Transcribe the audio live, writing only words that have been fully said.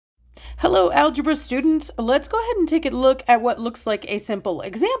Hello, algebra students. Let's go ahead and take a look at what looks like a simple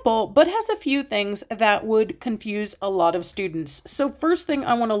example, but has a few things that would confuse a lot of students. So first thing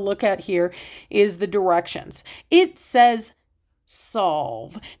I want to look at here is the directions. It says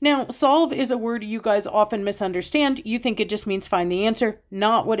solve. Now, solve is a word you guys often misunderstand. You think it just means find the answer,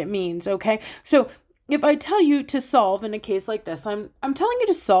 not what it means, okay? So if I tell you to solve in a case like this, I'm telling you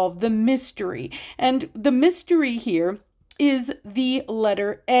to solve the mystery. And the mystery here is the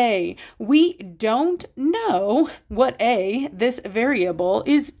letter A. We don't know what A, this variable,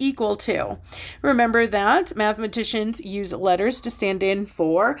 is equal to. Remember that mathematicians use letters to stand in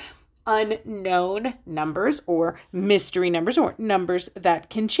for unknown numbers or mystery numbers or numbers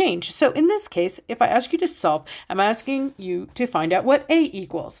that can change. So in this case, if I ask you to solve, I'm asking you to find out what A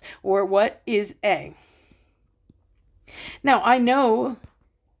equals or what is A. Now I know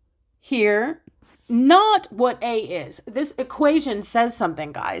here not what A is. This equation says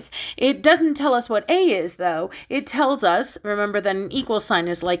something, guys. It doesn't tell us what A is, though. It tells us, remember that an equal sign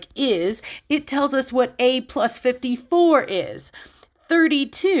is like is, it tells us what A plus 54 is.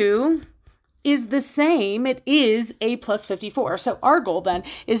 32 is the same. It is A plus 54. So our goal then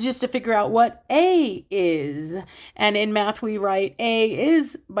is just to figure out what A is. And in math, we write A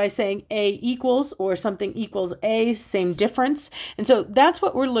is by saying A equals or something equals A, same difference. And so that's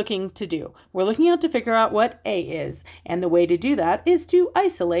what we're looking to do. We're looking out to figure out what A is. And the way to do that is to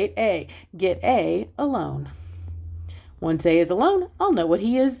isolate A. Get A alone. Once A is alone, I'll know what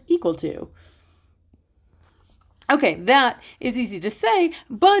he is equal to. Okay, that is easy to say,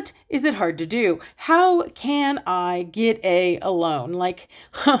 but is it hard to do? How can I get A alone? Like,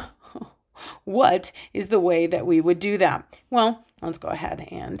 what is the way that we would do that? Well, let's go ahead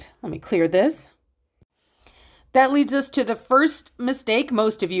and let me clear this. That leads us to the first mistake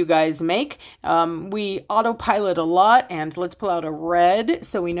most of you guys make. We autopilot a lot, and let's pull out a red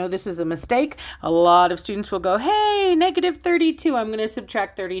so we know this is a mistake. A lot of students will go, hey, negative 32, I'm going to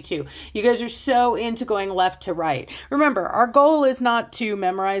subtract 32. You guys are so into going left to right. Remember, our goal is not to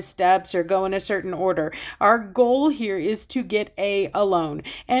memorize steps or go in a certain order. Our goal here is to get A alone.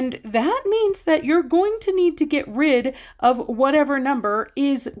 And that means that you're going to need to get rid of whatever number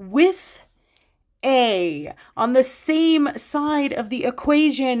is with A on the same side of the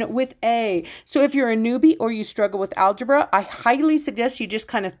equation with A. So if you're a newbie or you struggle with algebra, I highly suggest you just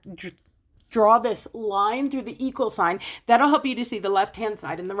kind of draw this line through the equal sign. That'll help you to see the left-hand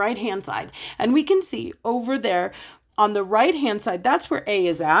side and the right-hand side. And we can see over there on the right-hand side, that's where A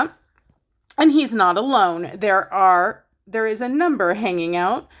is at. And he's not alone. There is a number hanging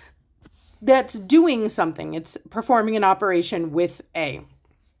out that's doing something. It's performing an operation with A.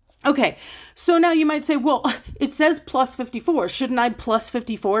 Okay, so now you might say, well, it says plus 54. Shouldn't I plus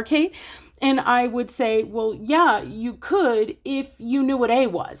 54, Kate? And I would say, well, yeah, you could if you knew what A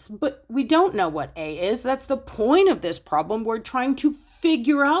was, but we don't know what A is. That's the point of this problem. We're trying to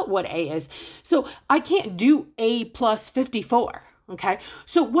figure out what A is. So I can't do A plus 54, okay?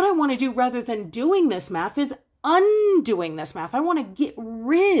 So what I want to do rather than doing this math is undoing this math. I want to get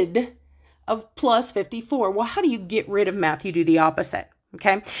rid of plus 54. Well, how do you get rid of math? You do the opposite.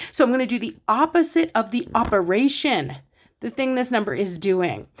 Okay, so I'm going to do the opposite of the operation, the thing this number is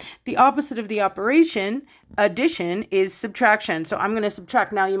doing. The opposite of the operation, addition, is subtraction. So I'm going to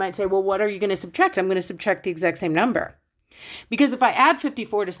subtract. Now you might say, well, what are you going to subtract? I'm going to subtract the exact same number. Because if I add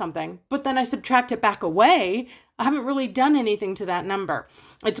 54 to something, but then I subtract it back away, I haven't really done anything to that number.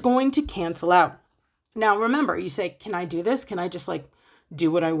 It's going to cancel out. Now remember, you say, can I do this? Can I just like do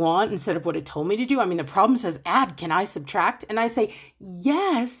what I want instead of what it told me to do? I mean, the problem says add, can I subtract? And I say,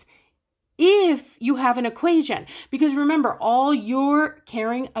 yes, if you have an equation. Because remember, all you're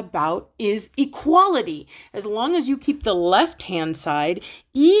caring about is equality. As long as you keep the left-hand side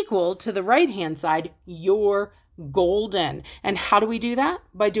equal to the right-hand side, you're golden. And how do we do that?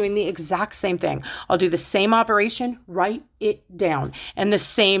 By doing the exact same thing. I'll do the same operation, write it down, and the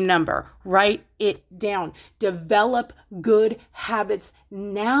same number, write it down. Develop good habits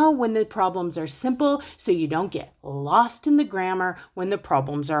now when the problems are simple so you don't get lost in the grammar when the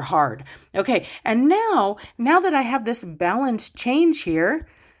problems are hard. Okay, and now that I have this balanced change here,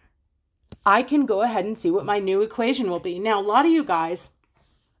 I can go ahead and see what my new equation will be. Now, a lot of you guys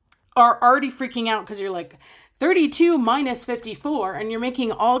are already freaking out because you're like, 32 minus 54, and you're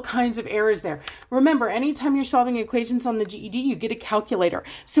making all kinds of errors there. Remember, anytime you're solving equations on the GED, you get a calculator.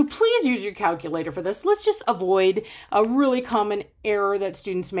 So please use your calculator for this. Let's just avoid a really common error that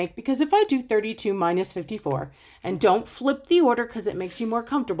students make, because if I do 32 minus 54, and don't flip the order because it makes you more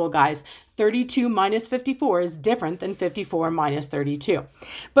comfortable, guys, 32 minus 54 is different than 54 minus 32.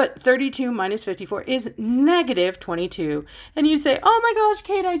 But 32 minus 54 is negative 22. And you say, oh my gosh,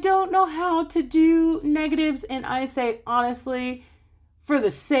 Kate, I don't know how to do negatives. And I say, honestly, for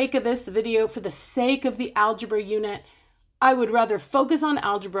the sake of this video, for the sake of the algebra unit, I would rather focus on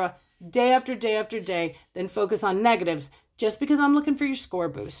algebra day after day after day than focus on negatives just because I'm looking for your score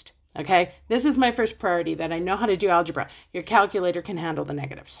boost. Okay, this is my first priority, that I know how to do algebra. Your calculator can handle the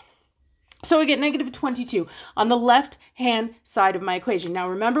negatives. So I get negative 22 on the left-hand side of my equation. Now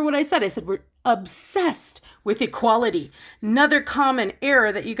remember what I said. I said we're obsessed with equality. Another common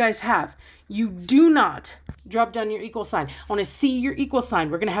error that you guys have. You do not drop down your equal sign. I want to see your equal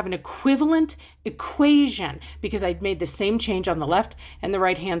sign. We're going to have an equivalent equation because I made the same change on the left and the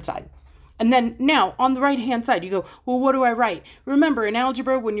right-hand side. And then now on the right-hand side, you go, well, what do I write? Remember, in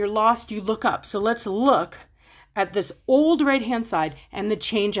algebra, when you're lost, you look up. So let's look at this old right-hand side and the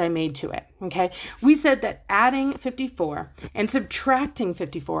change I made to it, okay? We said that adding 54 and subtracting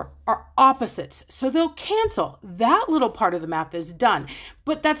 54 are opposites, so they'll cancel. That little part of the math is done,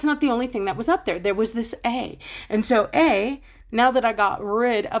 but that's not the only thing that was up there. There was this A, and so A, now that I got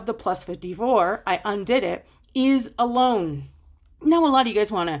rid of the plus 54, I undid it, is alone. Now, a lot of you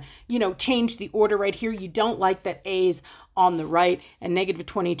guys want to, change the order right here. You don't like that A's on the right and negative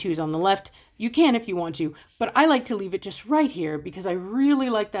 22 is on the left. You can if you want to, but I like to leave it just right here because I really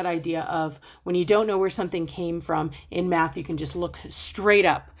like that idea of when you don't know where something came from in math, you can just look straight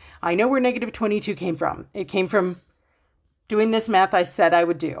up. I know where negative 22 came from. It came from doing this math I said I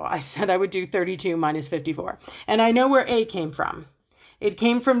would do. I said I would do 32 minus 54. And I know where A came from. It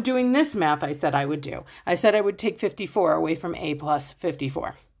came from doing this math I said I would do. I said I would take 54 away from A plus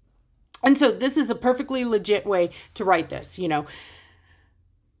 54. And so this is a perfectly legit way to write this,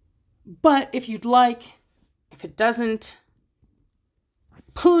 But if you'd like, if it doesn't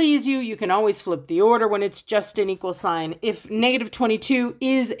please you, you can always flip the order when it's just an equal sign. If negative 22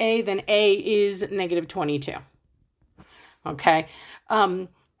 is A, then A is negative 22. Okay? And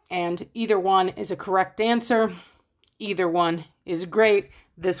either one is a correct answer. Either one is great.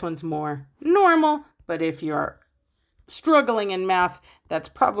 This one's more normal, but if you're struggling in math, that's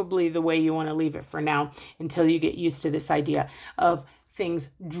probably the way you want to leave it for now until you get used to this idea of things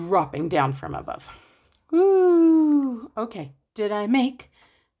dropping down from above. Ooh, okay. Did I make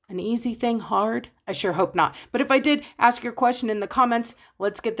an easy thing hard? I sure hope not. But if I did, ask your question in the comments.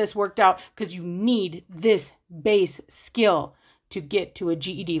 Let's get this worked out because you need this base skill to get to a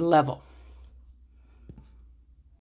GED level.